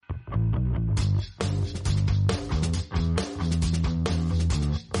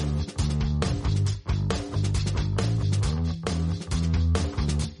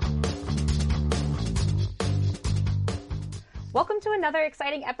Welcome to another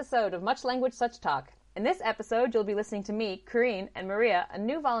exciting episode of Much Language Such Talk. In this episode, you'll be listening to me, Corinne, and Maria, a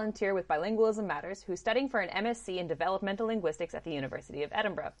new volunteer with Bilingualism Matters, who's studying for an MSc in Developmental Linguistics at the University of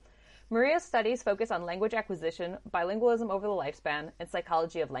Edinburgh. Maria's studies focus on language acquisition, bilingualism over the lifespan, and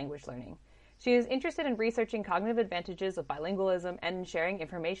psychology of language learning. She is interested in researching cognitive advantages of bilingualism and in sharing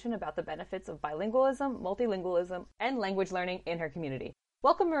information about the benefits of bilingualism, multilingualism, and language learning in her community.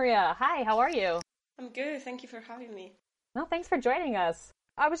 Welcome, Maria. Hi, how are you? I'm good. Thank you for having me. No, thanks for joining us.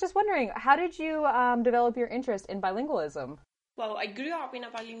 I was just wondering, how did you develop your interest in bilingualism? Well, I grew up in a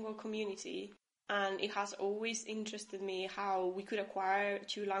bilingual community, and it has always interested me how we could acquire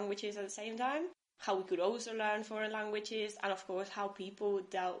two languages at the same time, how we could also learn foreign languages, and of course how people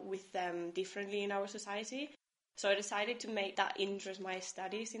dealt with them differently in our society. So I decided to make that interest my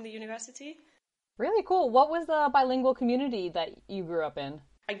studies in the university. Really cool. What was the bilingual community that you grew up in?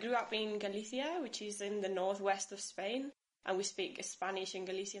 I grew up in Galicia, which is in the northwest of Spain. And we speak Spanish and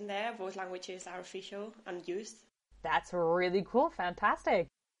Galician there. Both languages are official and used. That's really cool. Fantastic.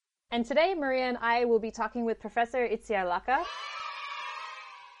 And today, Maria and I will be talking with Professor Itziar Laca.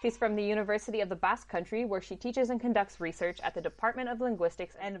 She's from the University of the Basque Country, where she teaches and conducts research at the Department of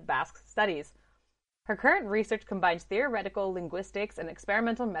Linguistics and Basque Studies. Her current research combines theoretical linguistics and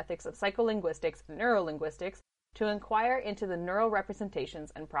experimental methods of psycholinguistics and neurolinguistics to inquire into the neural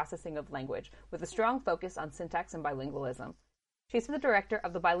representations and processing of language, with a strong focus on syntax and bilingualism. She's the director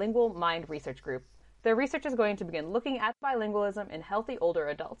of the Bilingual Mind Research Group. Their research is going to begin looking at bilingualism in healthy older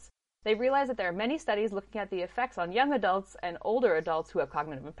adults. They realize that there are many studies looking at the effects on young adults and older adults who have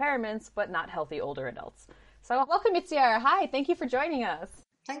cognitive impairments, but not healthy older adults. So welcome, Itziar. Hi, thank you for joining us.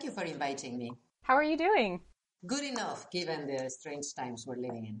 Thank you for inviting me. How are you doing? Good enough, given the strange times we're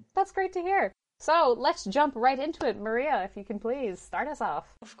living in. That's great to hear. So let's jump right into it. Maria, if you can please start us off.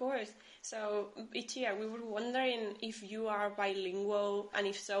 Of course. So, Itziar, we were wondering if you are bilingual, and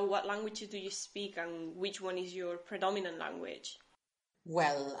if so, what languages do you speak and which one is your predominant language?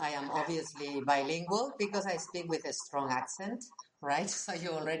 Well, I am obviously bilingual because I speak with a strong accent, right? So you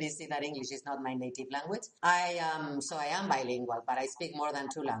already see that English is not my native language. I am bilingual, but I speak more than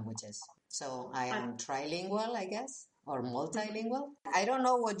two languages. So I am trilingual, I guess. Or multilingual. I don't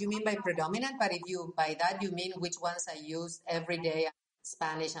know what you mean by predominant, but if you by that you mean which ones I use every day,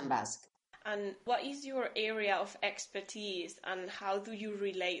 Spanish and Basque. And what is your area of expertise and how do you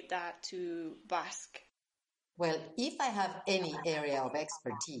relate that to Basque? Well, if I have any area of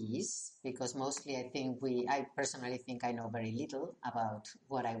expertise, because mostly I personally think I know very little about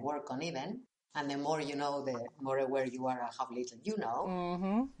what I work on even. And the more you know, the more aware you are of how little you know.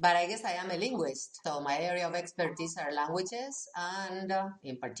 Mm-hmm. But I guess I am a linguist. So my area of expertise are languages and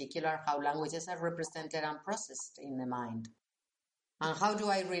in particular how languages are represented and processed in the mind. And how do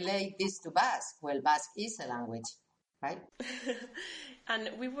I relate this to Basque? Well, Basque is a language, right? And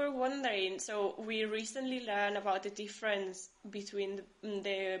we were wondering, so we recently learned about the difference between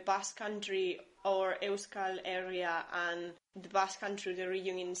the Basque Country or Euskal area and the Basque Country, the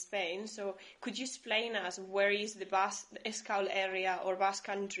region in Spain. So could you explain us where is the Euskal area or Basque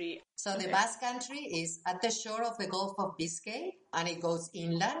Country? So the Basque Country is at the shore of the Gulf of Biscay and it goes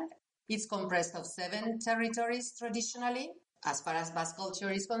inland. It's comprised of 7 territories traditionally, as far as Basque culture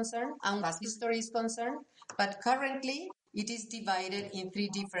is concerned and Basque history is concerned. But currently it is divided in 3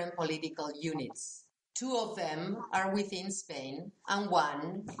 different political units. 2 of them are within Spain and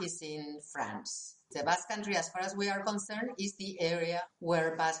 1 is in France. The Basque Country, as far as we are concerned, is the area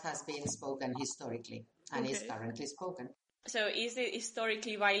where Basque has been spoken historically and is currently spoken. So is it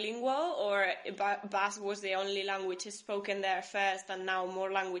historically bilingual or Basque was the only language spoken there first and now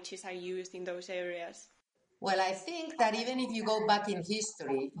more languages are used in those areas? Well, I think that even if you go back in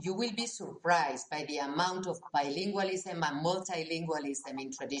history, you will be surprised by the amount of bilingualism and multilingualism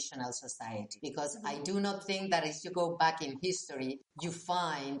in traditional society. Because I do not think that as you go back in history, you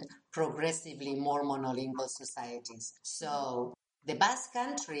find progressively more monolingual societies. So the Basque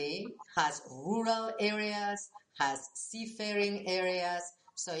Country has rural areas, has seafaring areas.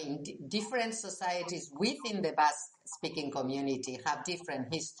 So in different societies within the Basque-speaking community have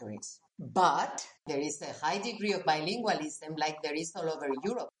different histories. But there is a high degree of bilingualism like there is all over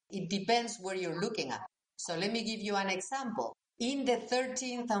Europe. It depends where you're looking at. So let me give you an example. In the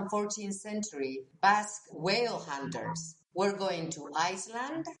 13th and 14th century, Basque whale hunters were going to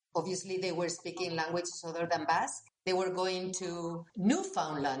Iceland. Obviously, they were speaking languages other than Basque. They were going to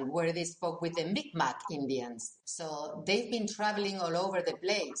Newfoundland, where they spoke with the Mi'kmaq Indians. So they've been traveling all over the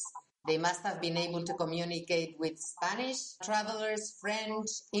place. They must have been able to communicate with Spanish travelers, French,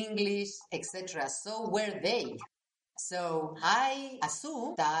 English, etc. So were they. So I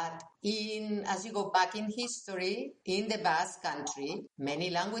assume that as you go back in history, in the Basque country,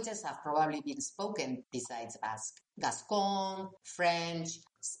 many languages have probably been spoken besides Basque. Gascon, French,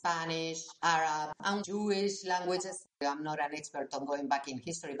 Spanish, Arab, and Jewish languages. I'm not an expert on going back in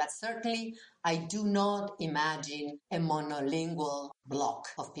history, but certainly I do not imagine a monolingual block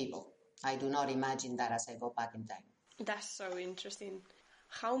of people. I do not imagine that as I go back in time. That's so interesting.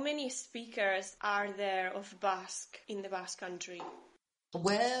 How many speakers are there of Basque in the Basque country?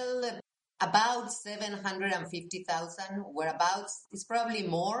 Well, about 750,000, whereabouts. It's probably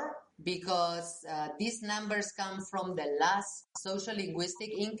more because these numbers come from the last social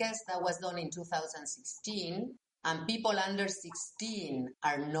linguistic inquest that was done in 2016. And people under 16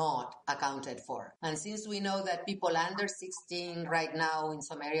 are not accounted for. And since we know that people under 16 right now in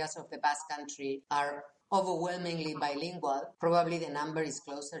some areas of the Basque country are overwhelmingly bilingual, probably the number is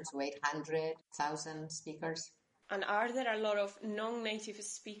closer to 800,000 speakers. And are there a lot of non-native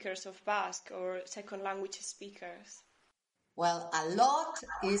speakers of Basque or second language speakers? Well, a lot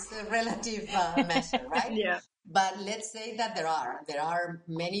is a relative measure, right? Yeah. But let's say that there are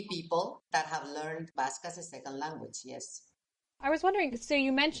many people that have learned Basque as a second language, yes. I was wondering, so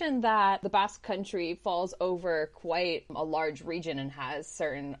you mentioned that the Basque country falls over quite a large region and has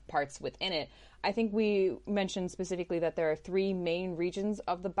certain parts within it. I think we mentioned specifically that there are 3 main regions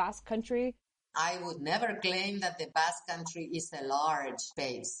of the Basque country. I would never claim that the Basque country is a large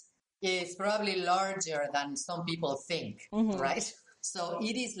space. It's probably larger than some people think, right? So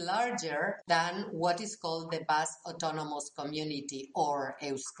it is larger than what is called the Basque Autonomous Community, or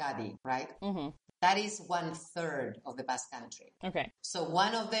Euskadi, right? That is 1/3 of the Basque country. Okay. So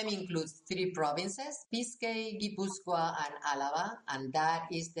one of them includes 3 provinces, Biscay, Gipuzkoa, and Álava, and that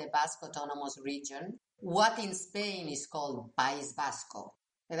is the Basque Autonomous Region. What in Spain is called País Vasco.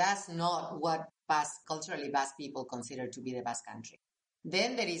 That's not what culturally Basque people consider to be the Basque country.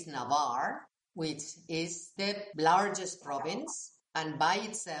 Then there is Navarre, which is the largest province, and by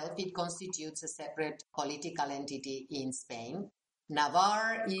itself it constitutes a separate political entity in Spain.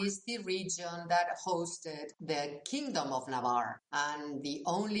 Navarre is the region that hosted the Kingdom of Navarre, and the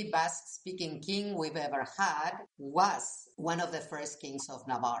only Basque-speaking king we've ever had was one of the first kings of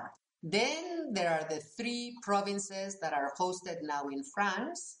Navarre. Then there are the 3 provinces that are hosted now in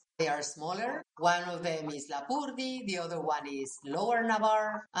France. They are smaller. One of them is Lapurdi, the other one is Lower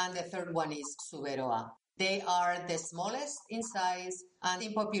Navarre, and the third one is Zuberoa. They are the smallest in size and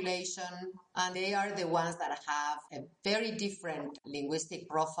in population, and they are the ones that have a very different linguistic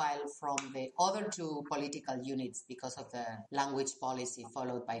profile from the other 2 political units because of the language policy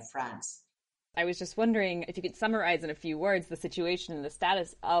followed by France. I was just wondering if you could summarize in a few words the situation and the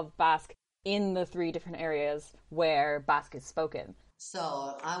status of Basque in the 3 different areas where Basque is spoken. So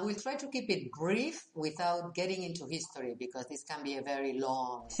I will try to keep it brief without getting into history because this can be a very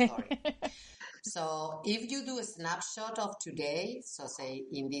long story. So if you do a snapshot of today, so say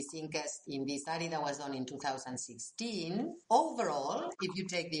in this study that was done in 2016, overall, if you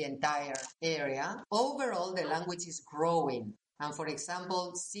take the entire area, overall the language is growing. And for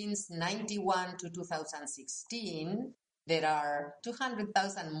example, since 91 to 2016, there are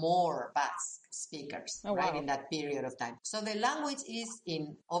 200,000 more Basque speakers, right, in that period of time. So the language is,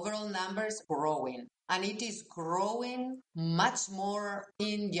 in overall numbers, growing. And it is growing much more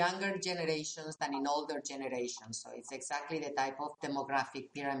in younger generations than in older generations. So it's exactly the type of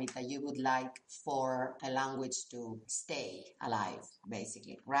demographic pyramid that you would like for a language to stay alive,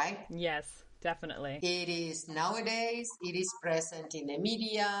 basically, right? Yes. Definitely. It is nowadays, it is present in the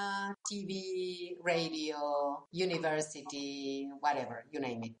media, TV, radio, university, whatever, you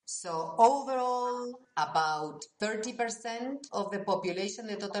name it. So overall, about 30% of the population,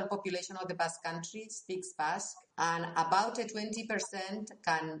 the total population of the Basque country speaks Basque, and about 20%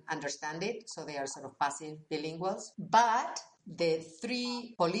 can understand it. So they are sort of passive bilinguals. But the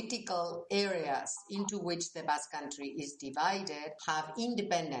 3 political areas into which the Basque country is divided have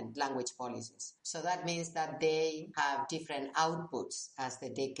independent language policies. So that means that they have different outputs as the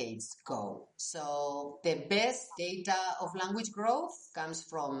decades go. So the best data of language growth comes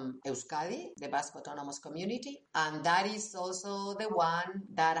from Euskadi, the Basque Autonomous Community, and that is also the one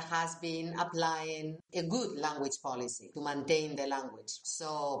that has been applying a good language policy to maintain the language.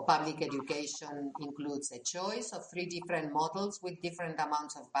 So public education includes a choice of 3 different models with different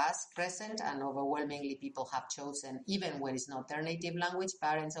amounts of Basque present, and overwhelmingly people have chosen, even when it's not their native language,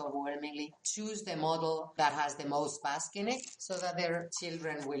 parents overwhelmingly choose the model that has the most Basque in it so that their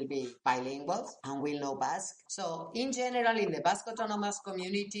children will be bilingual and will know Basque. So in general, in the Basque Autonomous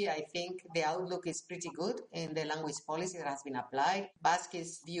Community, I think the outlook is pretty good in the language policy that has been applied. Basque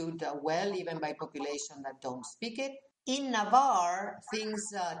is viewed well even by population that don't speak it. In Navarre,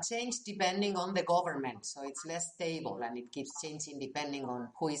 things change depending on the government, so it's less stable and it keeps changing depending on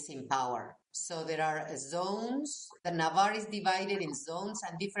who is in power. So there are zones. The Navarre is divided in zones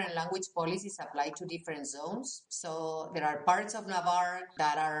and different language policies apply to different zones. So there are parts of Navarre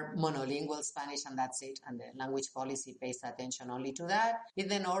that are monolingual Spanish and that's it. And the language policy pays attention only to that. In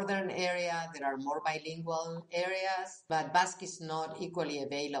the northern area, there are more bilingual areas, but Basque is not equally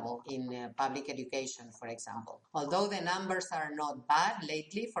available in public education, for example. Although the numbers are not bad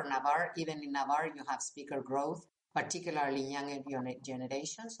lately for Navarre, even in Navarre you have speaker growth, particularly in younger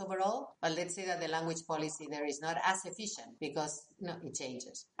generations overall. But let's say that the language policy there is not as efficient because it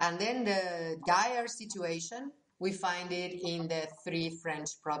changes. And then the dire situation, we find it in the 3 French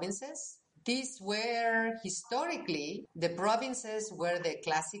provinces. These were historically the provinces where the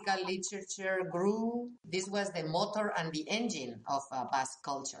classical literature grew. This was the motor and the engine of Basque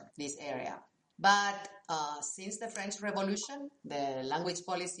culture, this area. But since the French Revolution, the language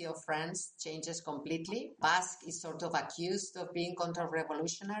policy of France changes completely. Basque is sort of accused of being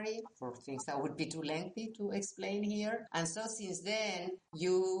counter-revolutionary for things that would be too lengthy to explain here. And so since then,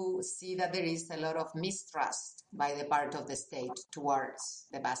 you see that there is a lot of mistrust by the part of the state towards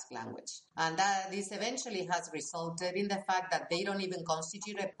the Basque language. And this eventually has resulted in the fact that they don't even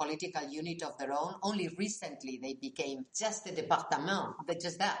constitute a political unit of their own. Only recently they became just a département,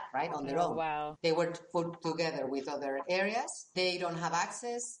 just that, right, on their own. Wow. They were put together with other areas. They don't have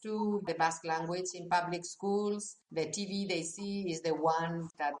access to the Basque language in public schools. The TV they see is the one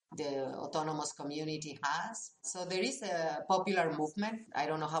that the autonomous community has. So there is a popular movement. I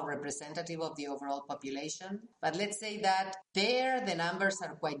don't know how representative of the overall population, but let's say that there the numbers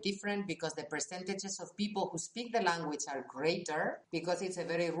are quite different because the percentages of people who speak the language are greater because it's a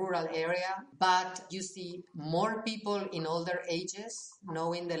very rural area, but you see more people in older ages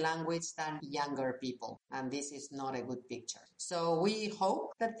knowing the language than younger people. And this is not a good picture. So we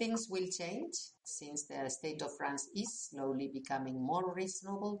hope that things will change since the state of France is slowly becoming more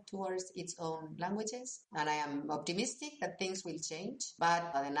reasonable towards its own languages. And I am optimistic that things will change,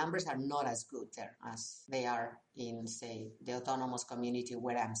 but the numbers are not as good there as they are in, say, the autonomous community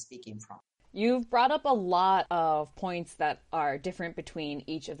where I'm speaking from. You've brought up a lot of points that are different between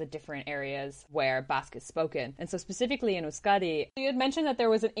each of the different areas where Basque is spoken. And so specifically in Euskadi, you had mentioned that there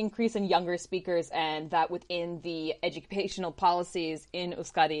was an increase in younger speakers and that within the educational policies in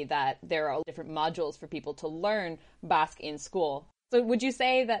Euskadi that there are different modules for people to learn Basque in school. So would you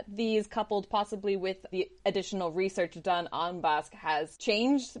say that these, coupled possibly with the additional research done on Basque, has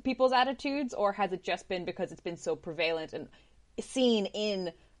changed people's attitudes, or has it just been because it's been so prevalent and seen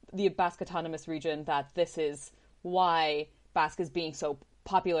in the Basque Autonomous Region that this is why Basque is being so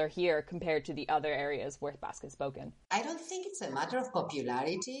popular here compared to the other areas where Basque is spoken? I don't think it's a matter of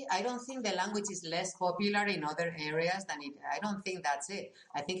popularity. I don't think the language is less popular in other areas than it. I don't think that's it.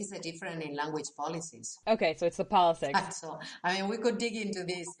 I think it's a difference in language policies. Okay, so it's the politics. So, I mean, we could dig into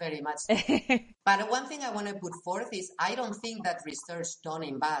this very much. But one thing I want to put forth is I don't think that research done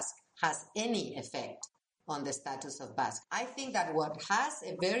in Basque has any effect on the status of Basque. I think that what has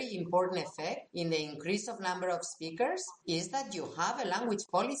a very important effect in the increase of number of speakers is that you have a language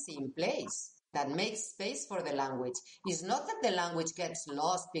policy in place that makes space for the language. It's not that the language gets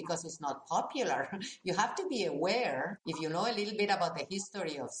lost because it's not popular. You have to be aware, if you know a little bit about the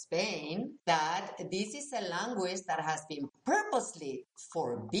history of Spain, that this is a language that has been purposely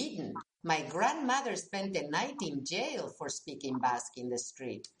forbidden. My grandmother spent a night in jail for speaking Basque in the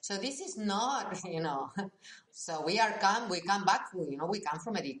street. So this is not, so we come back, we come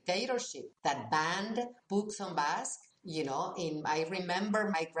from a dictatorship that banned books on Basque. I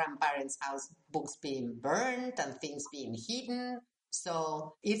remember my grandparents' house, books being burned and things being hidden.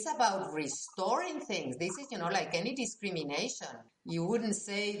 So it's about restoring things. This is, like any discrimination. You wouldn't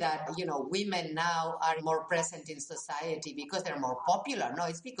say that, women now are more present in society because they're more popular. No,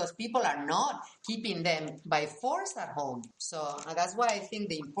 it's because people are not keeping them by force at home. So that's why I think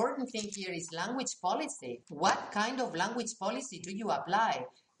the important thing here is language policy. What kind of language policy do you apply?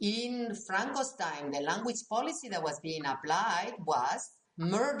 In Franco's time, the language policy that was being applied was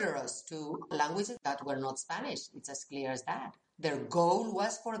murderous to languages that were not Spanish. It's as clear as that. Their goal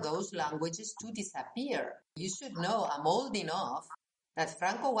was for those languages to disappear. You should know, I'm old enough that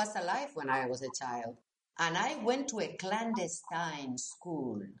Franco was alive when I was a child. And I went to a clandestine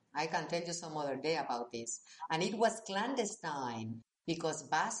school. I can tell you some other day about this. And it was clandestine because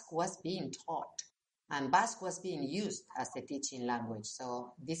Basque was being taught. And Basque was being used as a teaching language.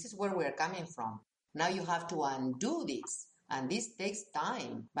 So this is where we're coming from. Now you have to undo this. And this takes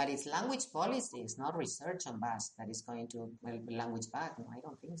time. But it's language policy. It's not research on Basque that is going to language back. No, I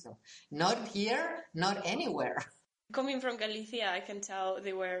don't think so. Not here, not anywhere. Coming from Galicia, I can tell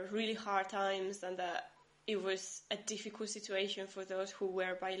there were really hard times and that it was a difficult situation for those who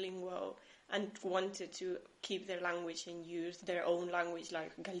were bilingual and wanted to keep their language and use their own language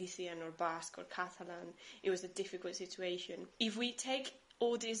like Galician or Basque or Catalan. It was a difficult situation. If we take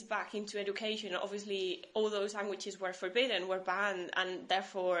all this back into education, obviously all those languages were forbidden, were banned, and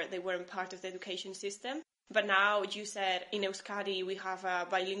therefore they weren't part of the education system. But now, you said, in Euskadi we have a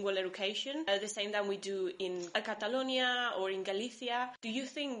bilingual education, the same that we do in Catalonia or in Galicia. Do you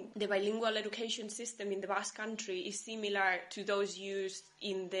think the bilingual education system in the Basque Country is similar to those used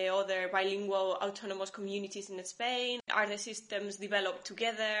in the other bilingual autonomous communities in Spain? Are the systems developed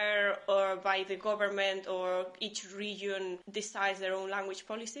together or by the government, or each region decides their own language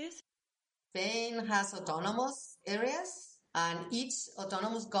policies? Spain has autonomous areas, and each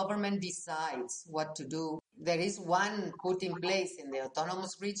autonomous government decides what to do. There is one put in place in the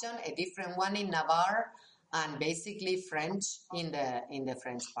autonomous region, a different one in Navarre, and basically French in the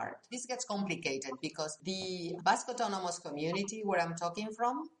French part. This gets complicated because the Basque Autonomous Community, where I'm talking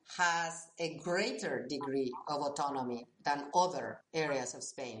from, has a greater degree of autonomy than other areas of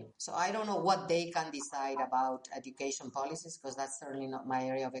Spain. So I don't know what they can decide about education policies, because that's certainly not my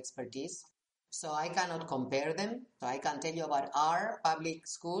area of expertise. So I cannot compare them. So I can tell you about our public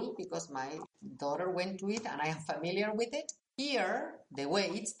school because my daughter went to it and I am familiar with it. Here, the way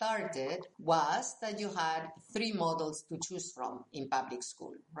it started was that you had 3 models to choose from in public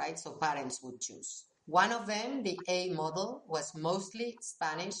school, right? So parents would choose. One of them, the A model, was mostly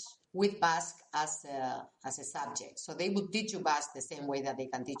Spanish with Basque as a subject. So they would teach you Basque the same way that they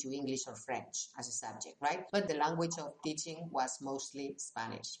can teach you English or French as a subject, right? But the language of teaching was mostly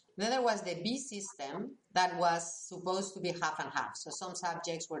Spanish. Then there was the B system that was supposed to be half and half. So some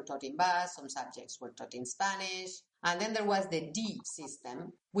subjects were taught in Basque, some subjects were taught in Spanish. And then there was the D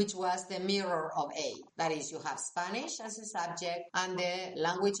system, which was the mirror of A. That is, you have Spanish as a subject and the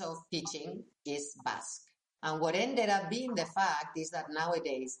language of teaching is Basque. And what ended up being the fact is that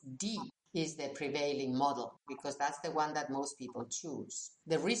nowadays D is the prevailing model because that's the one that most people choose.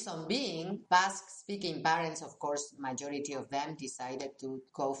 The reason being, Basque-speaking parents, of course, majority of them decided to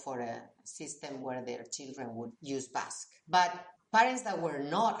go for a system where their children would use Basque. But parents that were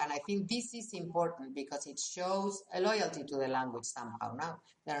not, and I think this is important because it shows a loyalty to the language somehow now.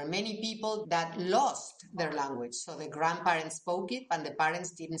 There are many people that lost their language. So the grandparents spoke it and the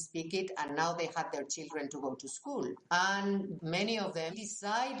parents didn't speak it, and now they had their children to go to school. And many of them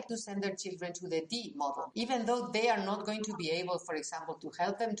decide to send their children to the D model, even though they are not going to be able, for example, to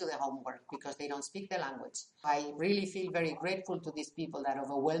help them to the homework because they don't speak the language. I really feel very grateful to these people that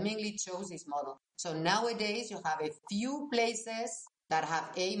overwhelmingly chose this model. So nowadays you have a few places that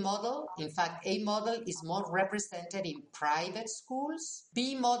have A model. In fact, A model is more represented in private schools.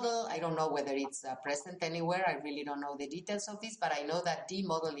 B model, I don't know whether it's present anywhere. I really don't know the details of this, but I know that D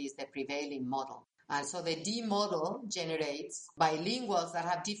model is the prevailing model. And so the D model generates bilinguals that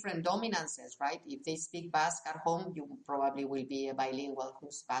have different dominances, right? If they speak Basque at home, you probably will be a bilingual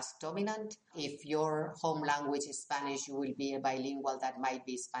who's Basque dominant. If your home language is Spanish, you will be a bilingual that might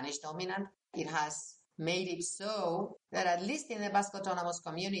be Spanish dominant. It has made it so that at least in the Basque Autonomous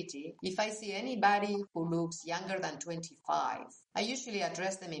Community, if I see anybody who looks younger than 25, I usually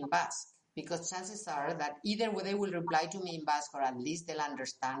address them in Basque because chances are that either they will reply to me in Basque or at least they'll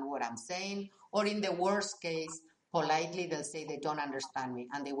understand what I'm saying, or in the worst case, politely they'll say they don't understand me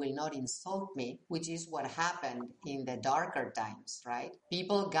and they will not insult me, which is what happened in the darker times, right?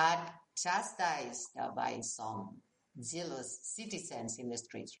 People got chastised by some zealous citizens in the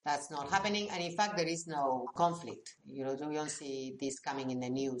streets. That's not happening, and in fact there is no conflict. You don't see this coming in the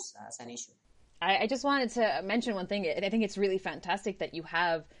news as an issue. I just wanted to mention one thing. I think it's really fantastic that you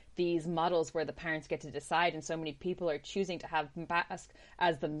have these models where the parents get to decide, and so many people are choosing to have Basque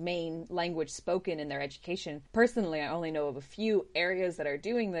as the main language spoken in their education. Personally, I only know of a few areas that are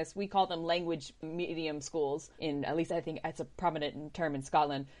doing this. We call them language medium schools, at least I think it's a prominent term in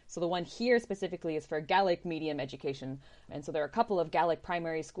Scotland. So the one here specifically is for Gaelic medium education. And so there are a couple of Gaelic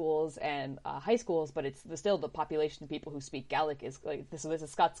primary schools and high schools, but it's still the population of people who speak Gaelic is like, this is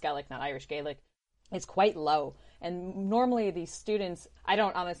Scots Gaelic, not Irish Gaelic. It's quite low. And normally these students, I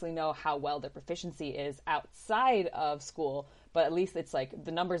don't honestly know how well their proficiency is outside of school, but at least it's like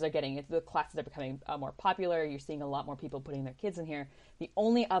the numbers are the classes are becoming more popular. You're seeing a lot more people putting their kids in here. The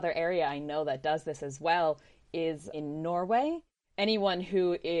only other area I know that does this as well is in Norway. Anyone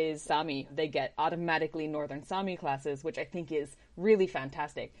who is Sami, they get automatically Northern Sami classes, which I think is really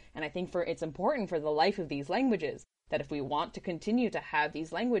fantastic. And I think it's important for the life of these languages that if we want to continue to have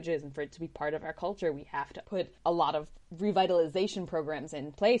these languages and for it to be part of our culture, we have to put a lot of revitalization programs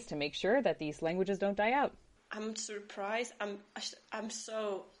in place to make sure that these languages don't die out. I'm surprised. I'm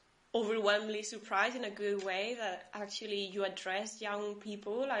so overwhelmingly surprised in a good way that actually you address young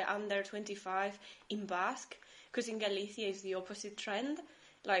people like under 25 in Basque, because in Galicia it's the opposite trend.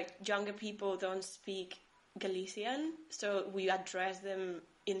 Like, younger people don't speak Galician, so we address them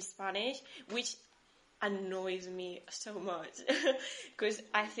in Spanish, which annoys me so much because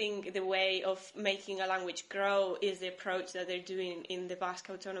I think the way of making a language grow is the approach that they're doing in the Basque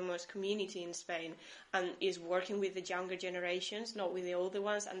Autonomous Community in Spain, and is working with the younger generations, not with the older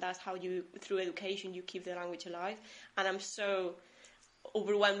ones, and that's how you, through education, you keep the language alive. And I'm so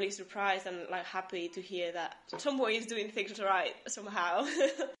overwhelmingly surprised and like happy to hear that someone is doing things right somehow.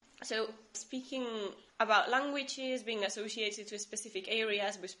 So, speaking about languages being associated to specific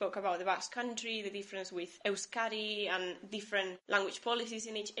areas, we spoke about the Basque Country, the difference with Euskadi and different language policies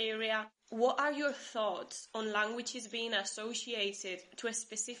in each area. What are your thoughts on languages being associated to a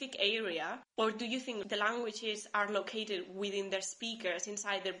specific area, or do you think the languages are located within their speakers,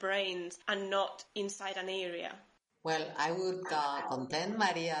 inside their brains, and not inside an area? Well, I would contend,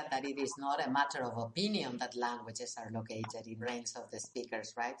 Maria, that it is not a matter of opinion that languages are located in brains of the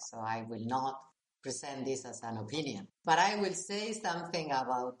speakers, right? So I will not present this as an opinion. But I will say something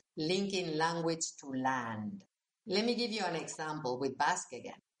about linking language to land. Let me give you an example with Basque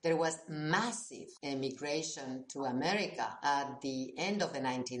again. There was massive emigration to America at the end of the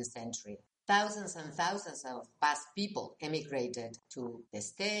 19th century. Thousands and thousands of Basque people emigrated to the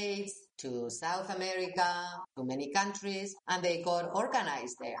States, to South America, to many countries, and they got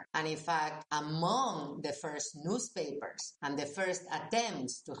organized there. And in fact, among the first newspapers and the first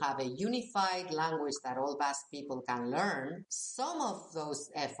attempts to have a unified language that all Basque people can learn, some of those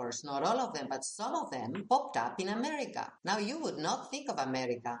efforts, not all of them, but some of them popped up in America. Now, you would not think of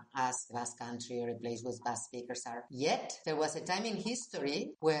America as a Basque country or a place where Basque speakers are. Yet, there was a time in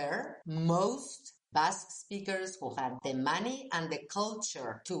history where most Basque speakers who had the money and the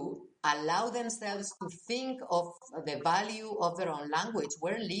culture to allow themselves to think of the value of their own language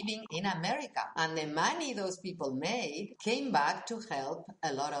were living in America. And the money those people made came back to help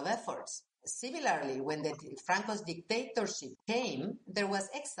a lot of efforts. Similarly, when the Franco's dictatorship came, there was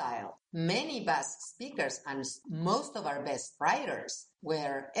exile. Many Basque speakers and most of our best writers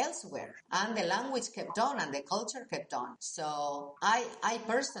were elsewhere, and the language kept on and the culture kept on. So I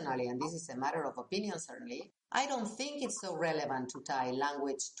personally, and this is a matter of opinion certainly, I don't think it's so relevant to tie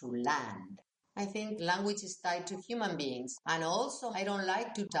language to land. I think language is tied to human beings. And also, I don't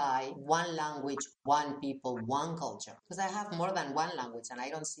like to tie one language, one people, one culture. Because I have more than one language and I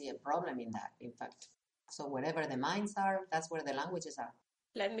don't see a problem in that, in fact. So wherever the minds are, that's where the languages are.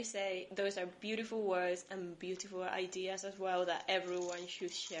 Let me say, those are beautiful words and beautiful ideas as well that everyone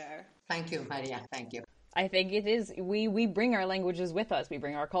should share. Thank you, Maria. Thank you. I think it is. We bring our languages with us. We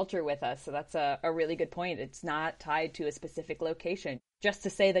bring our culture with us. So that's a really good point. It's not tied to a specific location. Just to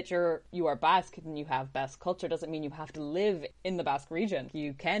say that you are Basque and you have Basque culture doesn't mean you have to live in the Basque region.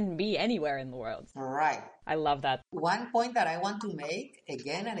 You can be anywhere in the world. Right. I love that. One point that I want to make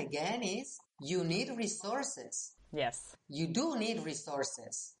again and again is you need resources. Yes. You do need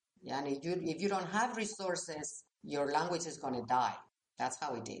resources. And if you don't have resources, your language is going to die. That's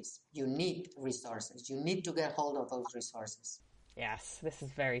how it is. You need resources. You need to get hold of those resources. Yes, this is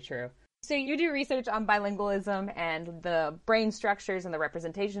very true. So you do research on bilingualism and the brain structures and the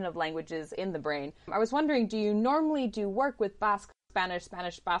representation of languages in the brain. I was wondering, do you normally do work with Basque, Spanish,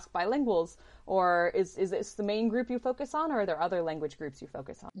 Basque bilinguals, or is this the main group you focus on, or are there other language groups you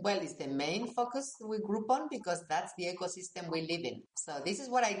focus on? Well, it's the main focus we group on because that's the ecosystem we live in. So this is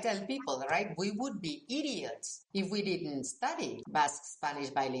what I tell people, right? We would be idiots if we didn't study Basque Spanish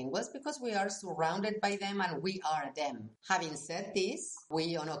bilinguals because we are surrounded by them and we are them. Having said this,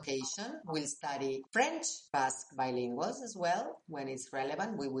 we on occasion will study French Basque bilinguals as well. When it's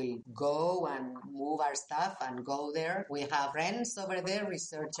relevant, we will go and move our stuff and go there. We have friends over there,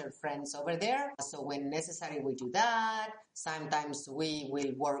 researcher friends over there. So when necessary, we do that. Sometimes we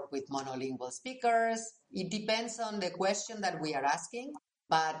will work with monolingual speakers. It depends on the question that we are asking.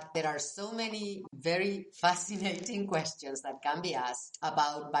 But there are so many very fascinating questions that can be asked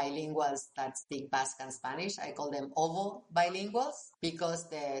about bilinguals that speak Basque and Spanish. I call them ovo bilinguals because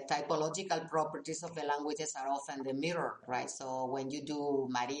the typological properties of the languages are often the mirror, right? So when you do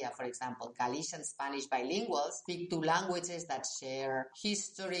Maria, for example, Galician Spanish bilinguals speak two languages that share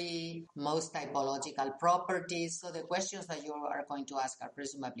history, most typological properties. So the questions that you are going to ask are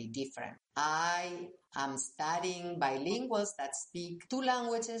presumably different. I I'm studying bilinguals that speak two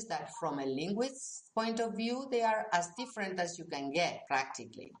languages that from a linguist's point of view, they are as different as you can get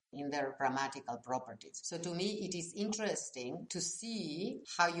practically in their grammatical properties. So to me, it is interesting to see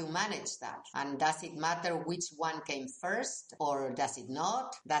how you manage that. And does it matter which one came first or does it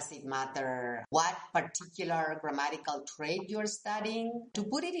not? Does it matter what particular grammatical trait you're studying? To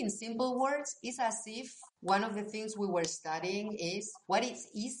put it in simple words, it's as if one of the things we were studying is what is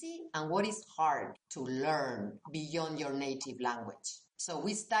easy and what is hard to learn beyond your native language. So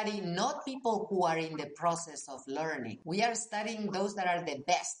we study not people who are in the process of learning. We are studying those that are the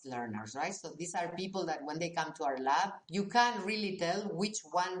best learners, right? So these are people that when they come to our lab, you can't really tell which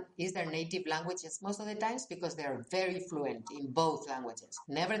one is their native languages most of the times because they're very fluent in both languages.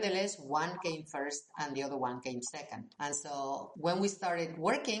 Nevertheless, one came first and the other one came second. And so when we started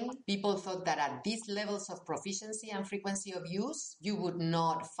working, people thought that at these levels of proficiency and frequency of use, you would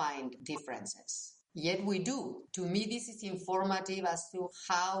not find differences. Yet we do. To me, this is informative as to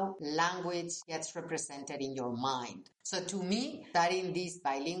how language gets represented in your mind. So to me, studying these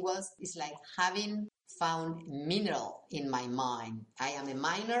bilinguals is like having found mineral in my mind. I am a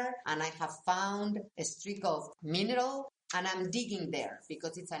miner and I have found a streak of mineral and I'm digging there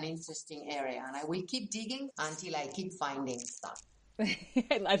because it's an interesting area and I will keep digging until I keep finding stuff.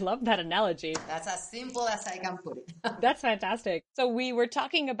 I love that analogy. That's as simple as I can put it. That's fantastic. So we were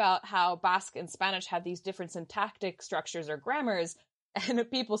talking about how Basque and Spanish have these different syntactic structures or grammars, and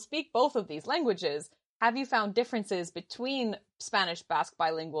people speak both of these languages. Have you found differences between Spanish-Basque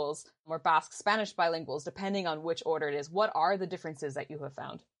bilinguals or Basque-Spanish bilinguals, depending on which order it is? What are the differences that you have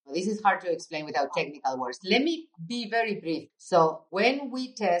found? This is hard to explain without technical words. Let me be very brief. So when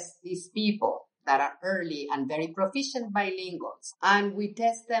we test these people that are early and very proficient bilinguals, and we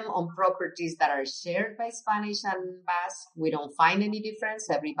test them on properties that are shared by Spanish and Basque, we don't find any difference.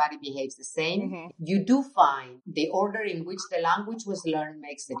 Everybody behaves the same. Mm-hmm. You do find the order in which the language was learned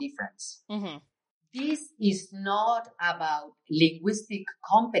makes the difference. Mm-hmm. This is not about linguistic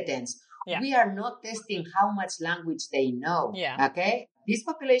competence. Yeah. We are not testing how much language they know. Yeah. Okay? This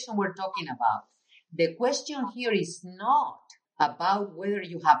population we're talking about, the question here is not about whether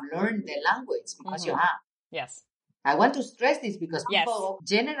you have learned the language, because you have. Yes. I want to stress this because people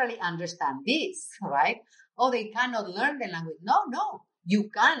generally understand this, right? Oh, they cannot learn the language. No, you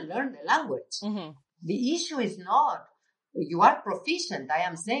can learn the language. Mm-hmm. The issue is not you are proficient. I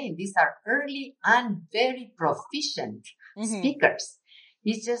am saying these are early and very proficient speakers.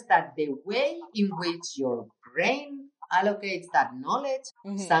 It's just that the way in which your brain allocates that knowledge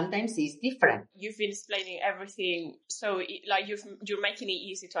sometimes is different. You've been explaining everything, so you're making it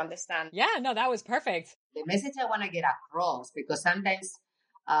easy to understand. Yeah, no, that was perfect. The message I want to get across, because sometimes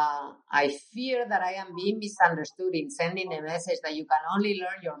I fear that I am being misunderstood in sending a message that you can only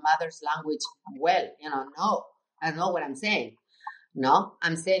learn your mother's language well. No, that's not what I'm saying. No,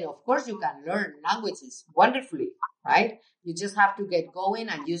 I'm saying, of course, you can learn languages wonderfully, right? You just have to get going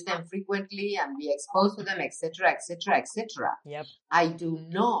and use them frequently and be exposed to them, etc., etc., etc. Yep. I do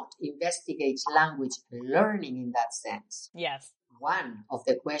not investigate language learning in that sense. Yes. One of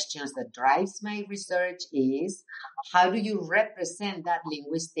the questions that drives my research is, how do you represent that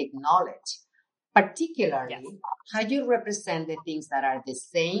linguistic knowledge? Particularly, how do you represent the things that are the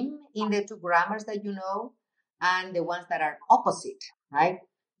same in the two grammars that you know and the ones that are opposite, right?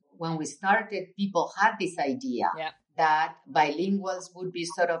 When we started, people had this idea that bilinguals would be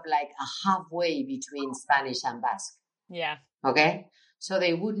sort of like a halfway between Spanish and Basque. Yeah. Okay? So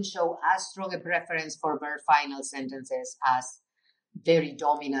they wouldn't show as strong a preference for verb final sentences as very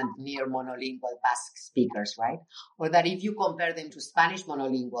dominant near monolingual Basque speakers, right? Or that if you compare them to Spanish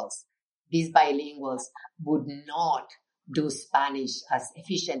monolinguals, these bilinguals would not do Spanish as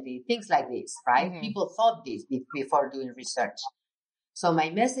efficiently, things like this, right? Mm-hmm. People thought this before doing research. So my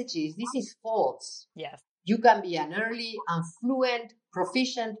message is, this is false. Yes. You can be an early and fluent,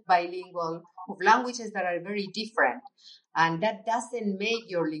 proficient bilingual of languages that are very different. And that doesn't make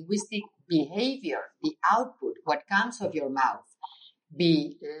your linguistic behavior, the output, what comes of your mouth,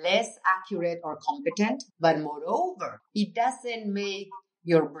 be less accurate or competent. But moreover, it doesn't make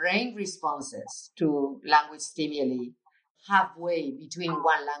your brain responses to language stimuli halfway between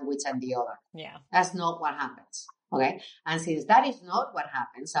one language and the other. Yeah. That's not what happens. Okay. And since that is not what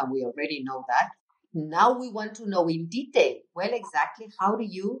happens, and we already know that, now we want to know in detail, well, exactly how do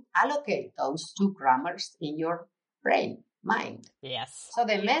you allocate those two grammars in your brain, mind? Yes. So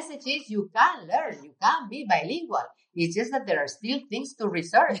the message is you can learn, you can be bilingual. It's just that there are still things to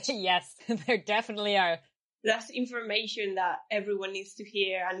research. Yes, there definitely are. That's information that everyone needs to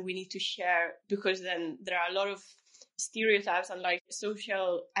hear and we need to share, because then there are a lot of stereotypes and like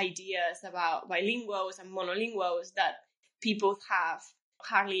social ideas about bilinguals and monolinguals that people have.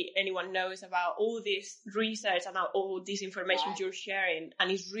 Hardly anyone knows about all this research and all this information you're sharing,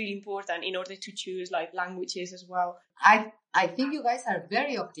 and it's really important in order to choose like languages as well. I think you guys are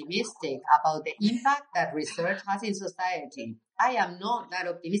very optimistic about the impact that research has in society. I am not that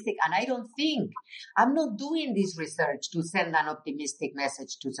optimistic, and I'm not doing this research to send an optimistic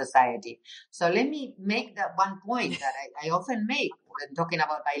message to society. So let me make that one point that I often make when talking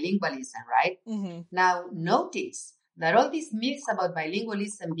about bilingualism, right? Mm-hmm. Now, notice that all these myths about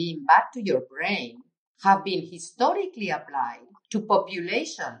bilingualism being bad to your brain have been historically applied to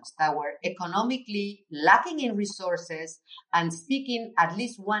populations that were economically lacking in resources and speaking at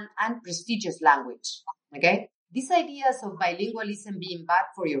least one unprestigious language. Okay? These ideas of bilingualism being bad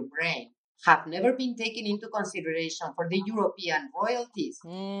for your brain have never been taken into consideration for the European royalties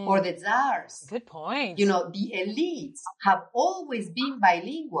or the czars. Good point. The elites have always been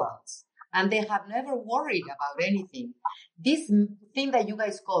bilinguals, and they have never worried about anything. This thing that you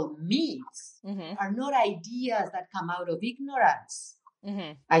guys call myths are not ideas that come out of ignorance.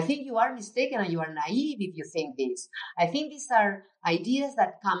 Mm-hmm. I think you are mistaken and you are naive if you think this. I think these are ideas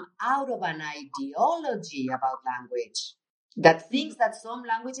that come out of an ideology about language, that thinks that some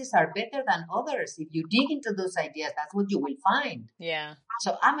languages are better than others. If you dig into those ideas, that's what you will find. Yeah.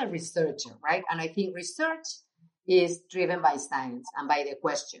 So I'm a researcher, right? And I think research is driven by science and by the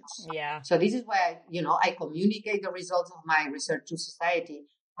questions. Yeah. So this is why I communicate the results of my research to society,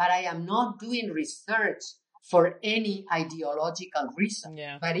 but I am not doing research for any ideological reason.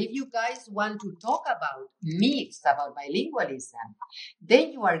 Yeah. But if you guys want to talk about myths about bilingualism,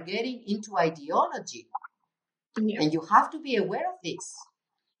 then you are getting into ideology. Yeah. And you have to be aware of this.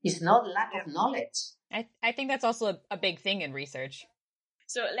 It's not lack of knowledge. I think that's also a big thing in research.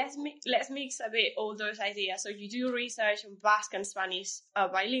 So let's mix a bit all those ideas. So you do research on Basque and Spanish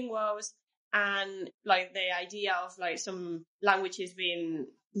bilinguals, and like the idea of like some languages being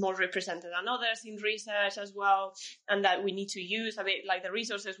more represented than others in research as well, and that we need to use a bit like the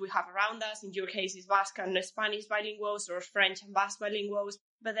resources we have around us. In your case, is Basque and Spanish bilinguals, or French and Basque bilinguals.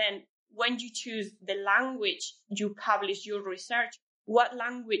 But then when you choose the language you publish your research, what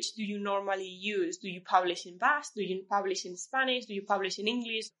language do you normally use? Do you publish in Basque? Do you publish in Spanish? Do you publish in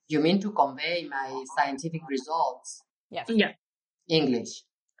English? You mean to convey my scientific results? Yes. Yeah. English.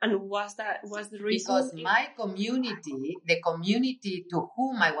 And what's the reason? Because my community, the community to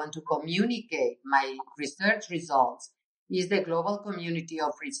whom I want to communicate my research results, is the global community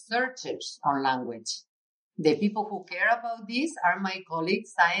of researchers on language. The people who care about this are my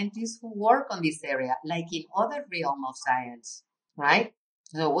colleagues, scientists who work on this area, like in other realm of science, right?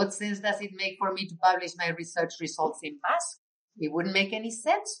 So what sense does it make for me to publish my research results in Basque? It wouldn't make any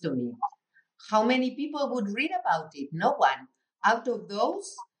sense to me. How many people would read about it? No one. Out of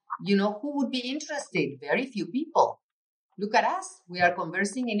those, who would be interested? Very few people. Look at us. We are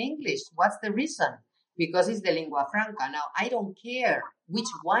conversing in English. What's the reason? Because it's the lingua franca. Now, I don't care which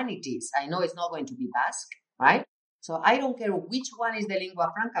one it is. I know it's not going to be Basque, right? So I don't care which one is the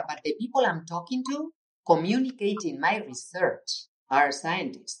lingua franca, but the people I'm talking to, communicating my research, are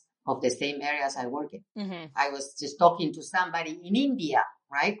scientists of the same areas I work in. Mm-hmm. I was just talking to somebody in India,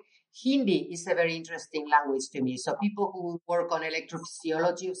 right? Hindi is a very interesting language to me. So people who work on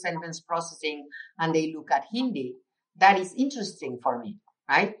electrophysiology of sentence processing and they look at Hindi, that is interesting for me,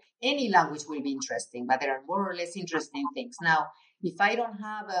 right? Any language will be interesting, but there are more or less interesting things. Now, if I don't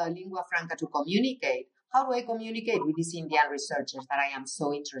have a lingua franca to communicate, how do I communicate with these Indian researchers that I am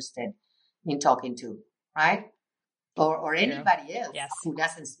so interested in talking to, right? Or anybody else who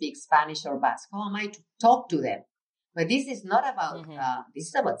doesn't speak Spanish or Basque? How am I to talk to them? But this is not about, this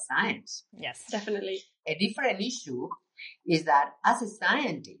is about science. Yes, definitely. A different issue is that as a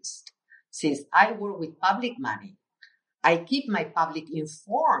scientist, since I work with public money, I keep my public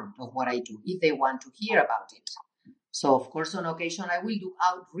informed of what I do if they want to hear about it. So, of course, on occasion, I will do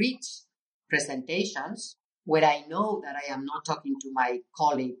outreach presentations where I know that I am not talking to my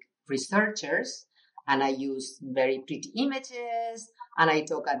colleague researchers, and I use very pretty images, and I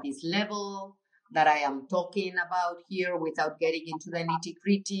talk at this level that I am talking about here without getting into the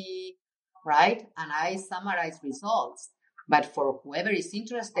nitty-gritty, right? And I summarize results. But for whoever is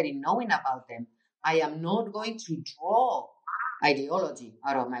interested in knowing about them, I am not going to draw ideology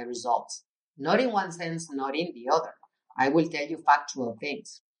out of my results. Not in one sense, not in the other. I will tell you factual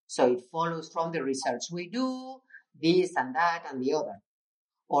things. So it follows from the research we do, this and that and the other.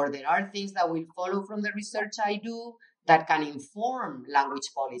 Or there are things that will follow from the research I do that can inform language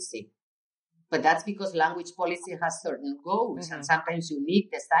policy. But that's because language policy has certain goals, and sometimes you need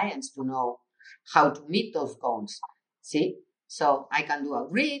the science to know how to meet those goals. See? So I can do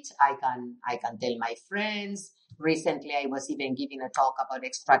outreach. I can tell my friends. Recently, I was even giving a talk about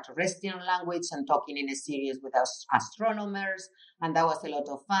extraterrestrial language and talking in a series with astronomers. And that was a lot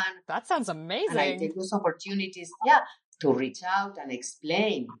of fun. That sounds amazing. And I take those opportunities, to reach out and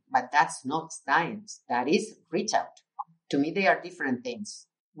explain. But that's not science. That is reach out. To me, they are different things.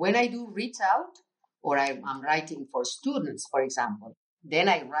 When I do reach out, or I'm writing for students, for example, then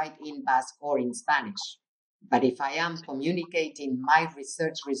I write in Basque or in Spanish. But if I am communicating my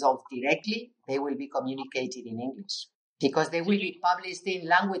research results directly, they will be communicated in English because they will be published in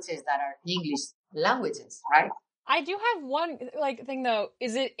languages that are English languages, right? I do have one thing though.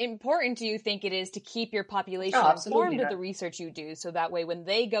 Is it important, do you think it is, to keep your population informed of the research you do, so that way when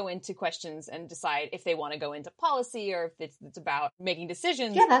they go into questions and decide if they want to go into policy or if it's about making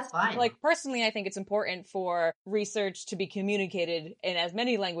decisions? Yeah, that's fine. Personally, I think it's important for research to be communicated in as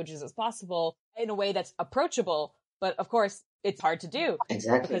many languages as possible in a way that's approachable. But of course, it's hard to do.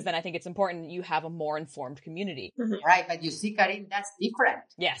 Exactly. Because then I think it's important that you have a more informed community. Mm-hmm. Right. But you see, Karin, that's different.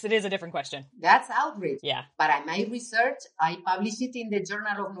 Yes, it is a different question. That's outreach. Yeah. But my research, I publish it in the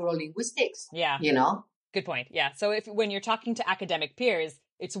Journal of Neurolinguistics. Yeah. You know? Good point. Yeah. So when you're talking to academic peers,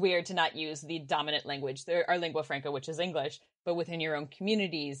 it's weird to not use the dominant language, our lingua franca, which is English. But within your own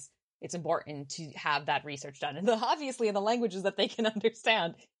communities, it's important to have that research done. And obviously in the languages that they can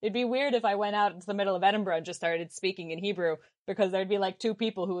understand. It'd be weird if I went out into the middle of Edinburgh and just started speaking in Hebrew, because there'd be two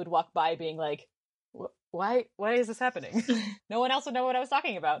people who would walk by being like, why is this happening? No one else would know what I was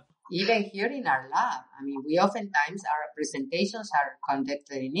talking about. Even here in our lab, we oftentimes, our presentations are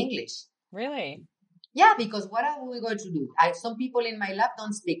conducted in English. Really? Yeah, because what are we going to do? Some people in my lab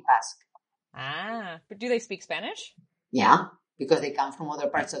don't speak Basque. But do they speak Spanish? Yeah, because they come from other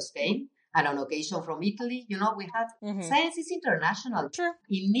parts of Spain and on occasion from Italy. We have science is international. True.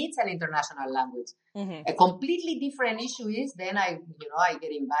 It needs an international language. Mm-hmm. A completely different issue is then I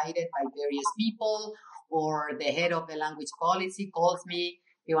get invited by various people, or the head of the language policy calls me.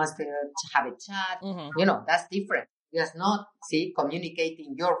 He wants to have a chat. Mm-hmm. That's different. Just not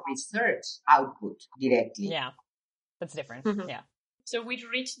communicating your research output directly. Yeah, that's different. Mm-hmm. Yeah. So we've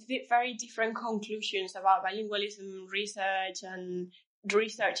reached very different conclusions about bilingualism research and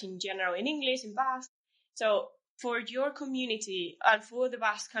research in general in English, in Basque. So for your community and for the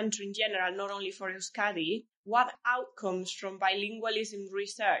Basque country in general, not only for Euskadi, what outcomes from bilingualism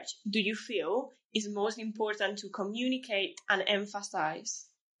research do you feel is most important to communicate and emphasize?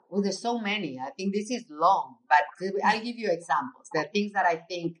 Well, there's so many. I think this is long, but I'll give you examples. The things that I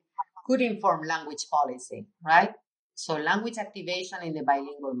think could inform language policy, right? So language activation in the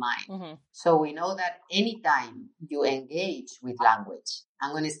bilingual mind. Mm-hmm. So we know that anytime you engage with language,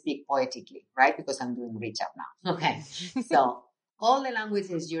 I'm going to speak poetically, right? Because I'm doing reach out now. Okay. So all the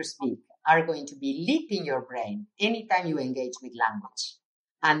languages you speak are going to be lit in your brain anytime you engage with language.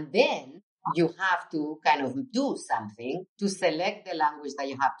 And then you have to kind of do something to select the language that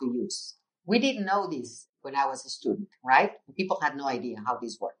you have to use. We didn't know this when I was a student, right? People had no idea how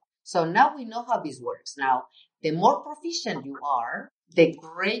this worked. So now we know how this works. Now, the more proficient you are, the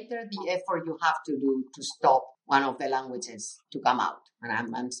greater the effort you have to do to stop one of the languages to come out.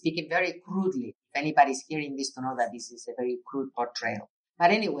 And I'm speaking very crudely. If anybody's hearing this, to know that this is a very crude portrayal.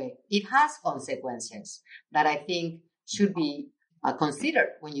 But anyway, it has consequences that I think should be considered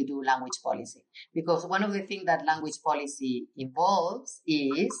when you do language policy. Because one of the things that language policy involves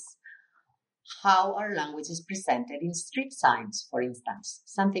is how our language is presented in street signs, for instance,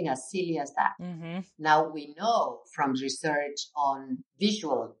 something as silly as that. Mm-hmm. Now, we know from research on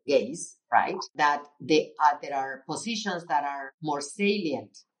visual gaze, right, that there are positions that are more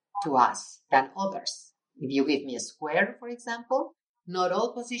salient to us than others. If you give me a square, for example, not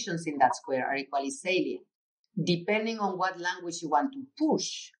all positions in that square are equally salient. Depending on what language you want to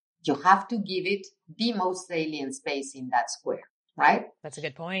push, you have to give it the most salient space in that square, right? That's a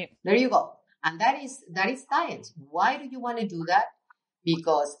good point. There you go. And that is science. Why do you want to do that?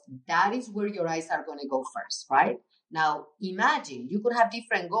 Because that is where your eyes are going to go first, right? Now, imagine you could have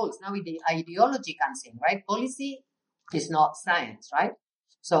different goals. Now, the ideology comes in, right? Policy is not science, right?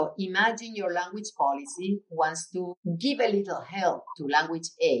 So imagine your language policy wants to give a little help to language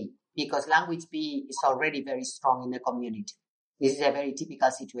A because language B is already very strong in the community. This is a very typical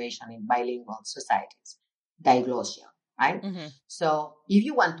situation in bilingual societies, diglossia. Right? Mm-hmm. So if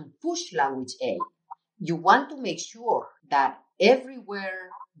you want to push language A, you want to make sure that everywhere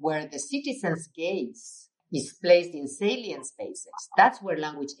where the citizen's gaze is placed in salient spaces, that's where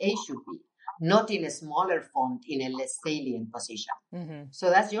language A should be, not in a smaller font in a less salient position. Mm-hmm. So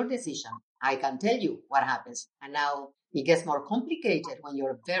that's your decision. I can tell you what happens. And now it gets more complicated when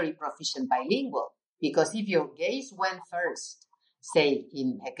you're very proficient bilingual, Because if your gaze went first, say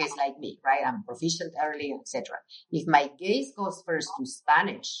in a case like me, right? I'm proficient early, etc. If my gaze goes first to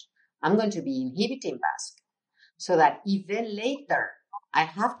Spanish, I'm going to be inhibiting Basque. So that if then later I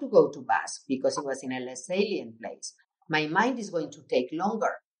have to go to Basque because it was in a less salient place, my mind is going to take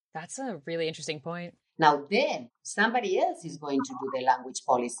longer. That's a really interesting point. Now then, somebody else is going to do the language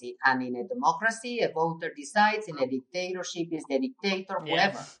policy. And in a democracy, a voter decides. In a dictatorship, is the dictator,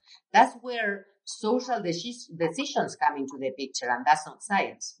 whoever. Yeah. That's where social decisions come into the picture. And that's not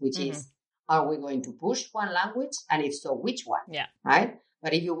science, which is, are we going to push one language? And if so, which one? Yeah. Right?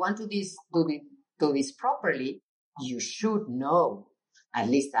 But if you want to do this properly, you should know, at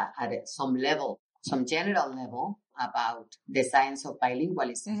least at some level, some general level, about the science of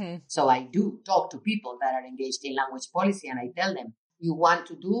bilingualism. So I do talk to people that are engaged in language policy, and I tell them, you want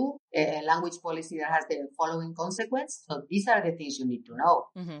to do a language policy that has the following consequence? So these are the things you need to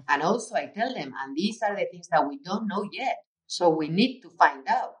know. And also I tell them, and these are the things that we don't know yet. So we need to find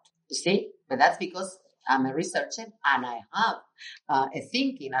out, you see? But that's because I'm a researcher and I have a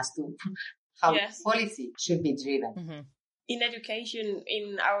thinking as to how policy should be driven. In education,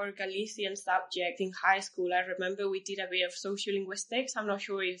 in our Galician subject in high school, I remember we did a bit of sociolinguistics. I'm not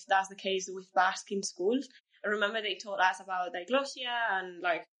sure if that's the case with Basque in schools. I remember they taught us about diglossia and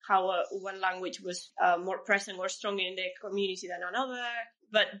like how one language was more present or stronger in the community than another.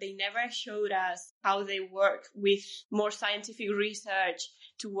 But they never showed us how they work with more scientific research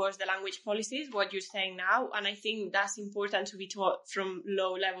towards the language policies, what you're saying now. And I think that's important to be taught from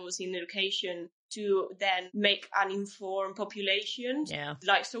low levels in education to then make an informed population.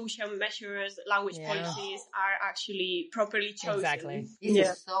 Like social measures, language policies are actually properly chosen. Exactly. This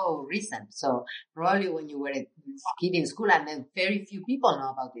is so recent. So probably when you were a kid in school, and then very few people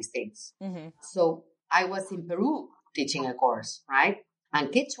know about these things. So I was in Peru teaching a course, right? And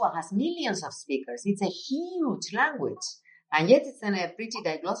Quechua has millions of speakers. It's a huge language. And yet it's in a pretty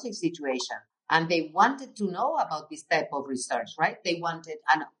diglossic situation. And they wanted to know about this type of research, right? They wanted,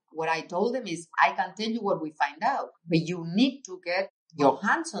 and what I told them is, I can tell you what we find out, but you need to get your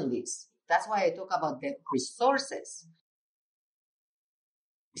hands on this. That's why I talk about the resources.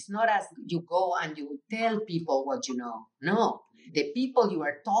 It's not as you go and you tell people what you know. No, the people you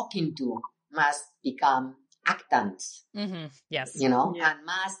are talking to must become actants, Yes, you know, and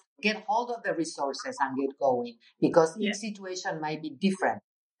must get hold of the resources and get going, because each situation might be different.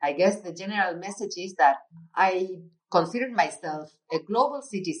 I guess the general message is that I consider myself a global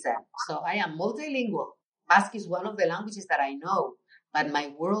citizen, so I am multilingual. Basque is one of the languages that I know, but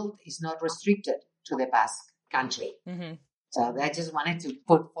my world is not restricted to the Basque country. So I just wanted to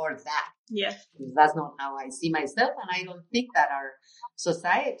put forth that. Yes. That's not how I see myself, and I don't think that our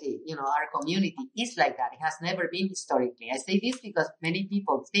society, you know, our community is like that. It has never been historically. I say this because many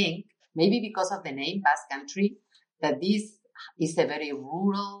people think, maybe because of the name Basque Country, that this is a very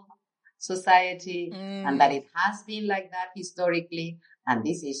rural society and that it has been like that historically, and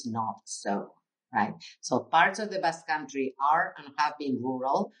this is not so, right? So parts of the Basque Country are and have been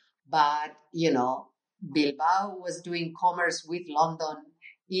rural, but, you know, Bilbao was doing commerce with London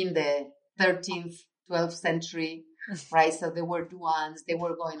in the 13th, 12th century, right? So there were douans, they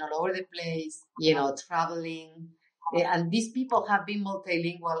were going all over the place, you know, traveling. And these people have been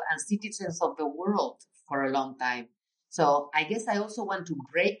multilingual and citizens of the world for a long time. So I guess I also want to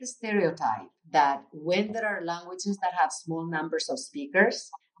break the stereotype that when there are languages that have small numbers of speakers,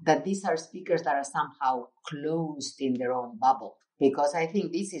 that these are speakers that are somehow closed in their own bubble. Because I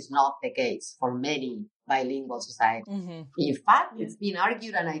think this is not the case for many bilingual societies. In fact, it's been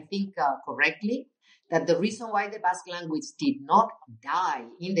argued, and I think correctly, that the reason why the Basque language did not die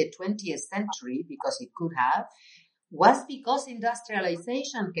in the 20th century, because it could have, was because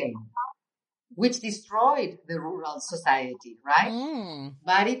industrialization came, which destroyed the rural society, right?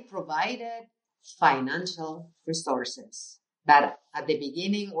 But it provided financial resources that at the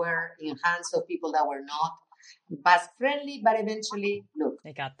beginning were in hands of people that were not Basque friendly, but eventually, look,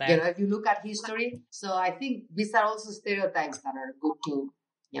 they got there. You know, if you look at history, so I think these are also stereotypes that are good to,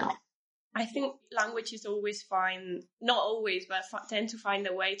 you know. I think languages always find, not always, but tend to find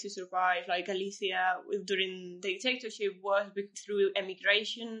a way to survive. Like Galicia during the dictatorship was through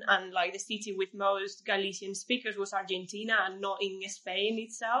emigration, and like the city with most Galician speakers was Argentina and not in Spain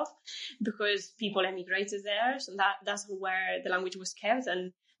itself, because people emigrated there. So that's where the language was kept.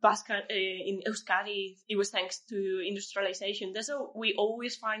 And Basque in Euskadi, it was thanks to industrialization. So we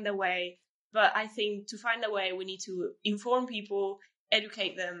always find a way. But I think to find a way, we need to inform people,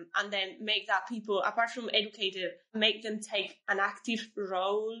 educate them, and then make that people, apart from educated, make them take an active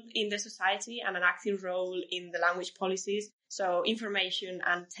role in the society and an active role in the language policies. So information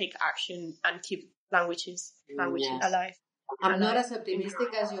and take action and keep languages Yes. alive. I'm not as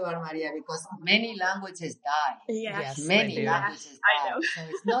optimistic as you are, Maria, because many languages die. Yes, Many languages I die. know. So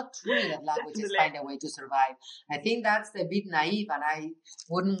it's not true that languages find a way to survive. I think that's a bit naive, and I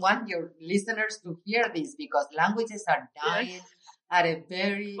wouldn't want your listeners to hear this because languages are dying at a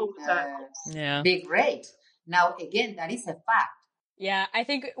very big rate. Now, again, that is a fact. Yeah, I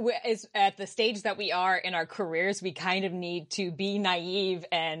think is at the stage that we are in our careers, we kind of need to be naive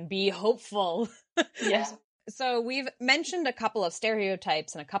and be hopeful. Yes. So we've mentioned a couple of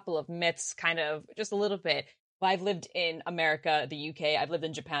stereotypes and a couple of myths, kind of just a little bit. I've lived in America, the UK. I've lived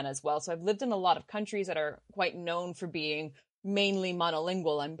in Japan as well. So I've lived in a lot of countries that are quite known for being mainly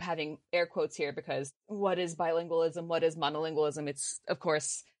monolingual. I'm having air quotes here because what is bilingualism? What is monolingualism? It's, of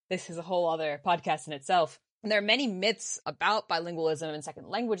course, this is a whole other podcast in itself. And there are many myths about bilingualism and second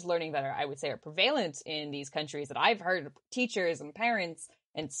language learning that I would say are prevalent in these countries that I've heard teachers and parents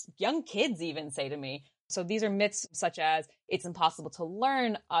and young kids even say to me. So these are myths such as it's impossible to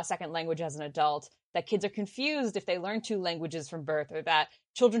learn a second language as an adult, that kids are confused if they learn two languages from birth, or that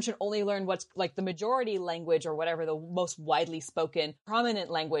children should only learn what's like the majority language or whatever, the most widely spoken prominent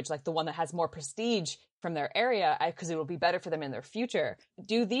language, like the one that has more prestige from their area, because it will be better for them in their future.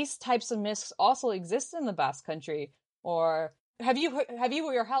 Do these types of myths also exist in the Basque Country? Or have you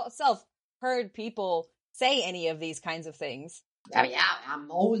yourself heard people say any of these kinds of things? I mean, I'm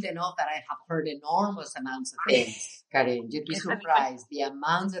old enough that I have heard enormous amounts of things, Karin. You'd be surprised the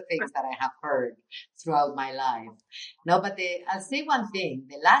amounts of things that I have heard throughout my life. No, but I'll say one thing.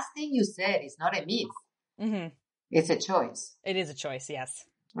 The last thing you said is not a myth. Mm-hmm. It's a choice. It is a choice, yes.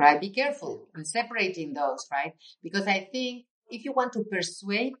 Right? Be careful in separating those, right? Because I think if you want to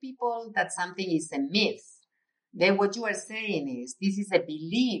persuade people that something is a myth, then what you are saying is this is a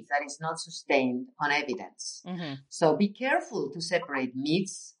belief that is not sustained on evidence. Mm-hmm. So be careful to separate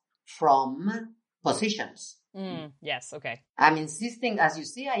myths from positions. Yes, okay. I'm insisting, as you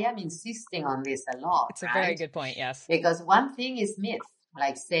see, I am insisting on this a lot. It's a very good point, yes. Because one thing is myth,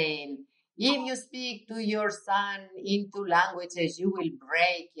 like saying, if you speak to your son in two languages, you will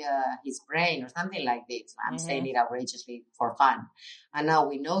break his brain or something like this. I'm saying it outrageously for fun. And now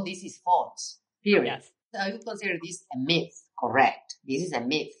we know this is false, period. Yes. I would consider this a myth, correct? This is a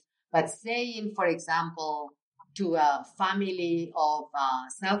myth. But saying, for example, to a family of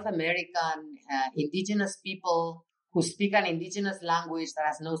South American indigenous people who speak an indigenous language that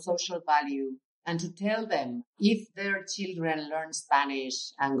has no social value, and to tell them if their children learn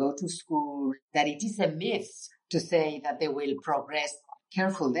Spanish and go to school, that it is a myth to say that they will progress.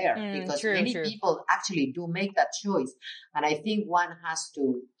 Careful there, because many people actually do make that choice. And I think one has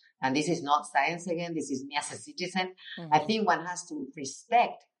to, and this is not science again, this is me as a citizen, I think one has to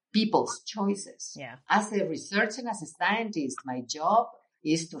respect people's choices. Yeah. As a researcher and as a scientist, my job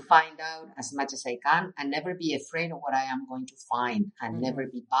is to find out as much as I can and never be afraid of what I am going to find and never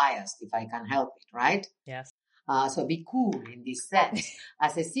be biased if I can help it, right? Yes. So be cool in this sense.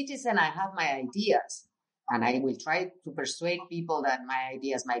 As a citizen, I have my ideas and I will try to persuade people that my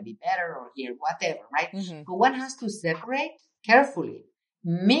ideas might be better or here, whatever, right? But one has to separate carefully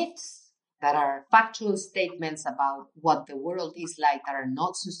myths that are factual statements about what the world is like that are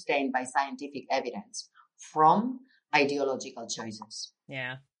not sustained by scientific evidence from ideological choices.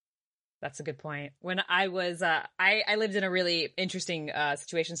 Yeah, that's a good point. When I was, I lived in a really interesting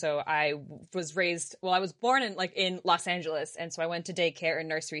situation. So I was raised, I was born in Los Angeles. And so I went to daycare and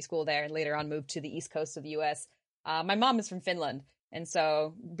nursery school there and later on moved to the East Coast of the US. My mom is from Finland. And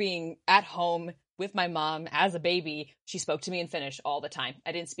so being at home with my mom as a baby, she spoke to me in Finnish all the time.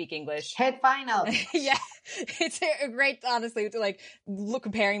 I didn't speak English. Head final. Yeah, it's great, honestly, to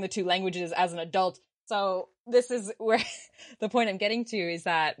comparing the two languages as an adult. So this is where the point I'm getting to is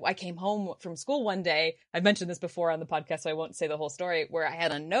that I came home from school one day. I've mentioned this before on the podcast, so I won't say the whole story, where I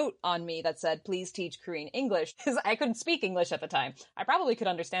had a note on me that said, please teach Korean English, because I couldn't speak English at the time. I probably could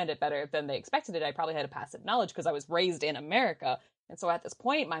understand it better than they expected it. I probably had a passive knowledge because I was raised in America. And so at this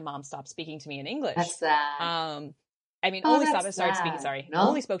point, my mom stopped speaking to me in English. That's sad.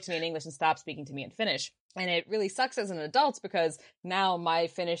 Only spoke to me in English and stopped speaking to me in Finnish. And it really sucks as an adult because now my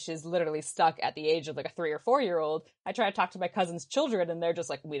Finnish is literally stuck at the age of like a 3 or 4 year old. I try to talk to my cousin's children and they're just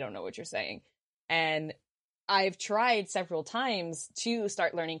like, we don't know what you're saying. And I've tried several times to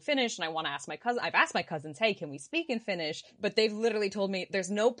start learning Finnish and I want to ask I've asked my cousins, hey, can we speak in Finnish? But they've literally told me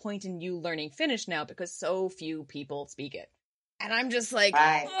there's no point in you learning Finnish now because so few people speak it. And I'm just like,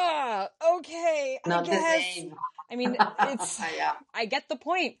 okay, not I guess. The same. I mean, I get the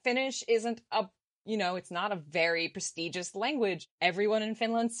point. Finnish isn't it's not a very prestigious language. Everyone in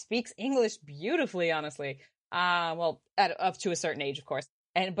Finland speaks English beautifully, honestly. Up to a certain age, of course.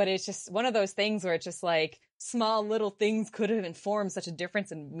 But it's just one of those things where it's just like small little things could have informed such a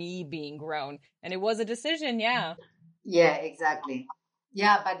difference in me being grown. And it was a decision. Yeah. Yeah, exactly.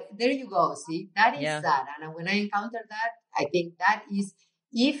 Yeah, but there you go. See, that is Yeah. sad. And when I encounter that, I think that is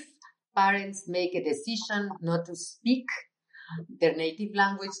if parents make a decision not to speak their native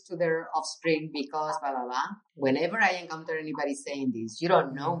language to their offspring because blah, blah, blah. Whenever I encounter anybody saying this, you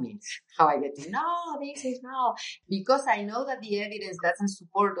don't know me, how I get to know this is no. Because I know that the evidence doesn't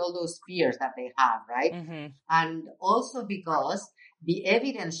support all those fears that they have, right? Mm-hmm. And also because the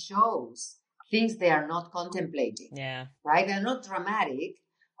evidence shows things they are not contemplating. Yeah. Right? They're not dramatic,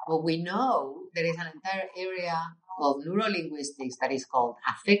 but we know there is an entire area of neurolinguistics that is called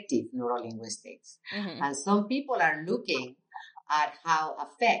affective neurolinguistics. Mm-hmm. And some people are looking at how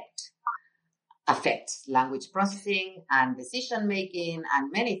affects language processing and decision making and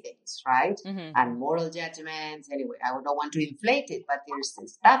many things, right? Mm-hmm. And moral judgments. Anyway, I don't want to inflate it, but there's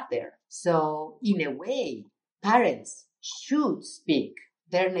stuff there. So in a way, parents should speak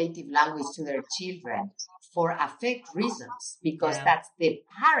their native language to their children for affect reasons, because that's the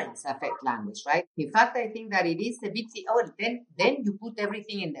parents' affect language, right? In fact, I think that it is a bit, then you put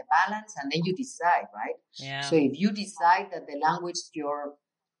everything in the balance and then you decide, right? Yeah. So if you decide that the language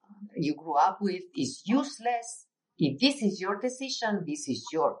you grew up with is useless, if this is your decision, this is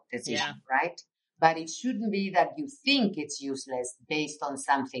your decision, right? But it shouldn't be that you think it's useless based on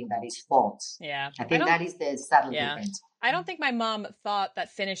something that is false. Yeah. I think that is the subtle difference. I don't think my mom thought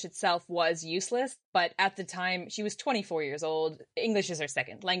that Finnish itself was useless, but at the time, she was 24 years old. English is her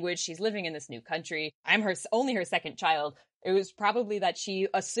second language. She's living in this new country. I'm only her second child. It was probably that she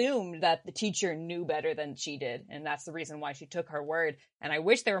assumed that the teacher knew better than she did, and that's the reason why she took her word. And I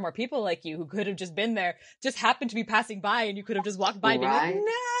wish there were more people like you who could have just been there, just happened to be passing by, and you could have just walked by and been like,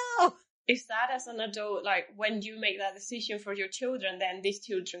 no! It's sad as an adult, like when you make that decision for your children, then these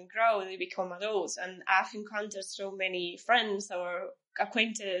children grow, they become adults. And I've encountered so many friends or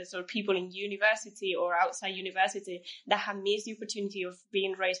acquaintances or people in university or outside university that have missed the opportunity of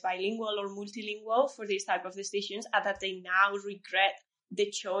being raised bilingual or multilingual for these type of decisions, and that they now regret the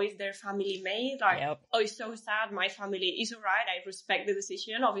choice their family made. Like, oh, it's so sad. My family is all right. I respect the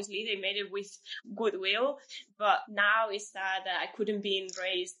decision. Obviously, they made it with goodwill. But now it's sad that I couldn't be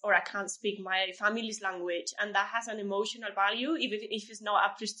raised or I can't speak my family's language. And that has an emotional value. Even if it's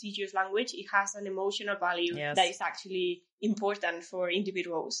not a prestigious language, it has an emotional value that is actually important for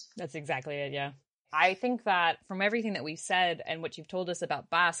individuals. That's exactly it, yeah. I think that from everything that we've said and what you've told us about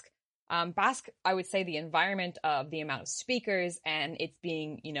Basque, I would say the environment of the amount of speakers and it's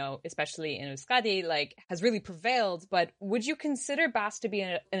being, especially in Euskadi, has really prevailed. But would you consider Basque to be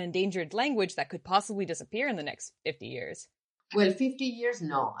an endangered language that could possibly disappear in the next 50 years? Well, 50 years,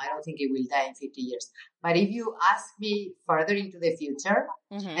 no. I don't think it will die in 50 years. But if you ask me further into the future,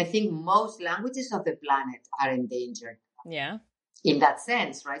 I think most languages of the planet are endangered. Yeah. In that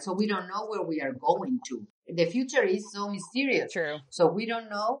sense, right? So we don't know where we are going to. The future is so mysterious. True. So we don't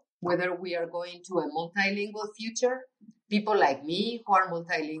know whether we are going to a multilingual future. People like me who are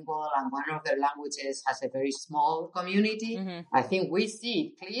multilingual and one of their languages has a very small community, I think we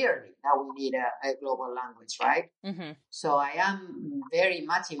see clearly that we need a global language, right? So I am very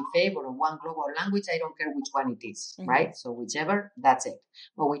much in favor of one global language. I don't care which one it is, right? So whichever, that's it.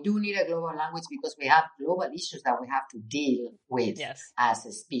 But we do need a global language because we have global issues that we have to deal with as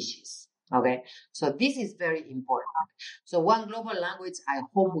a species. Okay, so this is very important. So one global language, I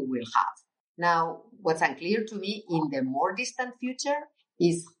hope we will have. Now, what's unclear to me in the more distant future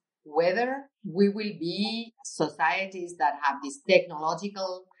is whether we will be societies that have these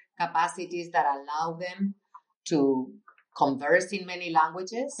technological capacities that allow them to converse in many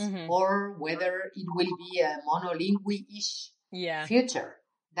languages, or whether it will be a monolingual-ish future.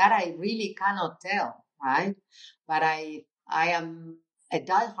 That I really cannot tell, right? But I am a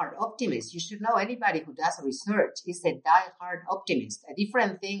diehard optimist. You should know anybody who does research is a diehard optimist. A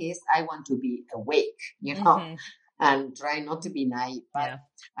different thing is I want to be awake, and try not to be naive. But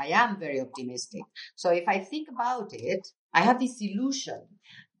I am very optimistic. So if I think about it, I have this illusion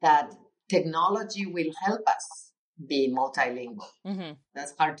that technology will help us be multilingual.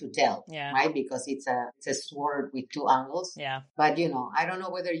 That's hard to tell, right? Because it's a sword with two angles. But, I don't know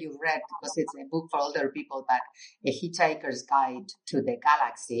whether you've read, because it's a book for older people, but A Hitchhiker's Guide to the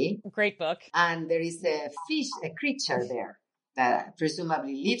Galaxy. Great book. And there is a creature there that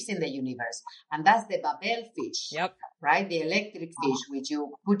presumably lives in the universe. And that's the Babel fish, right? The electric fish, which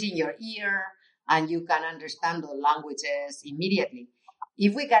you put in your ear and you can understand the languages immediately.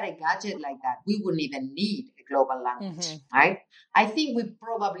 if we got a gadget like that, we wouldn't even need a global language, right? I think we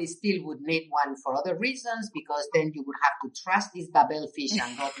probably still would need one for other reasons, because then you would have to trust this Babel fish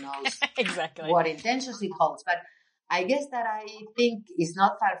and God knows exactly what intentions it holds. But I guess that I think it's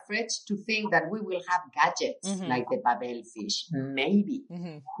not far-fetched to think that we will have gadgets like the Babel fish. Maybe.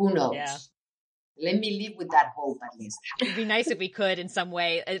 Who knows? Yeah. Let me live with that hope, at least. It'd be nice if we could in some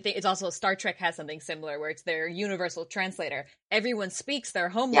way. I think it's also Star Trek has something similar where it's their universal translator. Everyone speaks their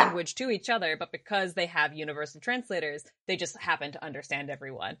home language to each other, but because they have universal translators, they just happen to understand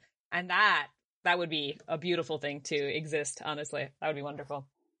everyone. And that would be a beautiful thing to exist, honestly. That would be wonderful.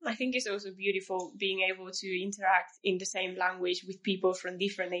 I think it's also beautiful being able to interact in the same language with people from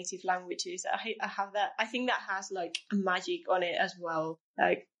different native languages. I have that. I think that has like a magic on it as well.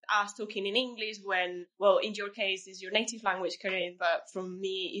 Like us talking in English when, well, in your case, is your native language, Corinne, but from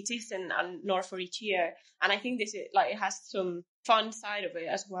me, it isn't, and nor for each year. And I think this is like, it has some fun side of it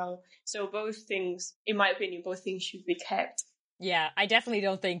as well. So both things, in my opinion, both things should be kept. Yeah, I definitely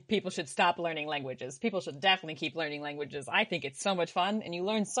don't think people should stop learning languages. People should definitely keep learning languages. I think it's so much fun, and you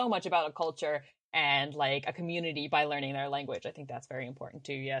learn so much about a culture and like a community by learning their language. I think that's very important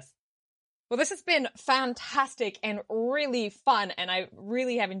too, yes. Well, this has been fantastic and really fun, and I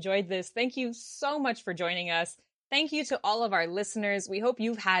really have enjoyed this. Thank you so much for joining us. Thank you to all of our listeners. We hope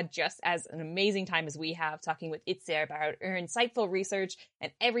you've had just as an amazing time as we have talking with Itziar about her insightful research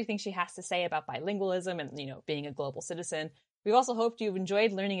and everything she has to say about bilingualism and, you know, being a global citizen. We also hoped you've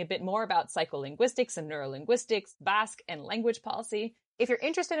enjoyed learning a bit more about psycholinguistics and neurolinguistics, Basque, and language policy. If you're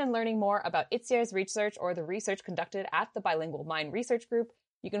interested in learning more about Itziar's research or the research conducted at the Bilingual Mind Research Group,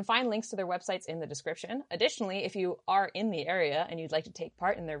 you can find links to their websites in the description. Additionally, if you are in the area and you'd like to take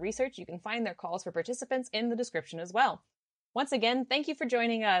part in their research, you can find their calls for participants in the description as well. Once again, thank you for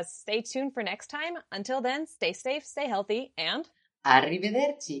joining us. Stay tuned for next time. Until then, stay safe, stay healthy, and...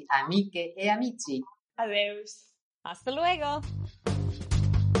 Arrivederci, amiche e amici. Adeus. Hasta luego.